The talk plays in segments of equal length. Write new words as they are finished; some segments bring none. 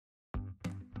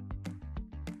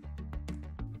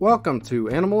Welcome to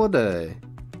Animal a Day.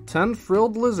 10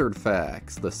 frilled lizard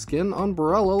facts. The skin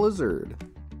umbrella lizard.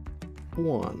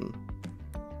 1.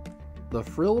 The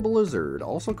frilled lizard,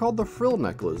 also called the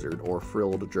frillneck lizard or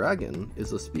frilled dragon,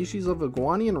 is a species of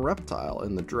iguanian reptile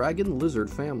in the dragon lizard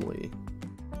family.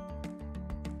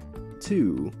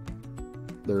 2.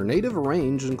 Their native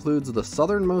range includes the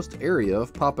southernmost area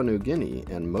of Papua New Guinea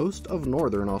and most of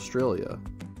northern Australia.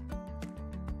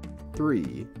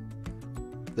 3.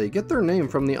 They get their name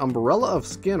from the umbrella of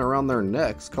skin around their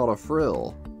necks called a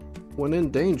frill. When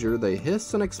in danger, they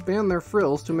hiss and expand their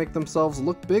frills to make themselves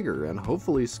look bigger and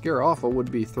hopefully scare off a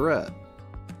would-be threat.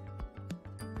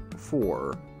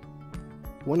 4.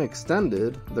 When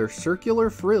extended, their circular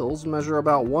frills measure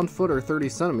about 1 foot or 30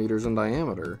 centimeters in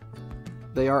diameter.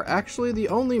 They are actually the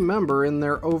only member in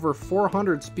their over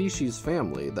 400 species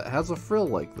family that has a frill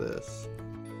like this.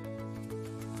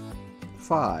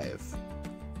 5.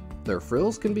 Their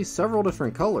frills can be several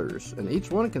different colors, and each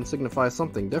one can signify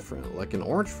something different, like an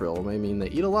orange frill may mean they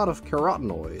eat a lot of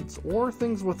carotenoids, or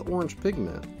things with orange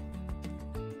pigment.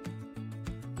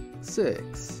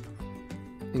 6.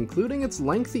 Including its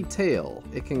lengthy tail,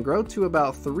 it can grow to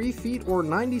about 3 feet or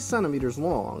 90 centimeters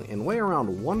long and weigh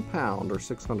around 1 pound or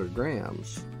 600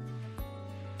 grams.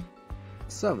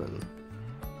 7.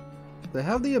 They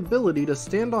have the ability to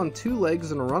stand on 2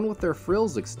 legs and run with their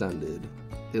frills extended.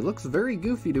 It looks very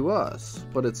goofy to us,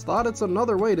 but it's thought it's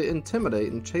another way to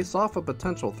intimidate and chase off a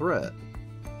potential threat.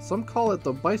 Some call it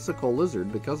the bicycle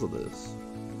lizard because of this.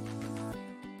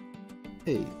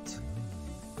 8.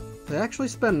 They actually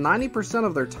spend 90%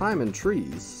 of their time in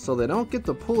trees, so they don't get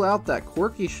to pull out that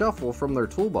quirky shuffle from their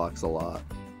toolbox a lot.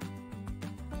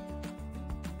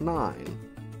 9.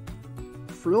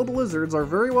 Frilled lizards are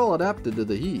very well adapted to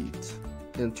the heat.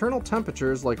 Internal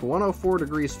temperatures like 104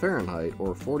 degrees Fahrenheit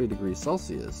or 40 degrees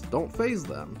Celsius don't faze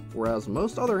them, whereas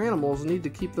most other animals need to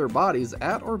keep their bodies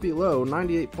at or below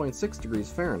 98.6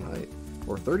 degrees Fahrenheit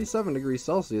or 37 degrees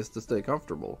Celsius to stay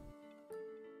comfortable.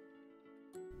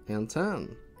 And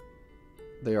 10.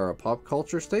 They are a pop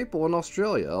culture staple in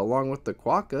Australia along with the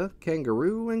quokka,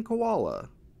 kangaroo, and koala.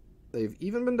 They've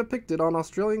even been depicted on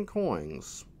Australian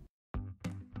coins.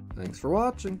 Thanks for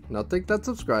watching. Now take that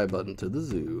subscribe button to the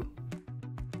zoo.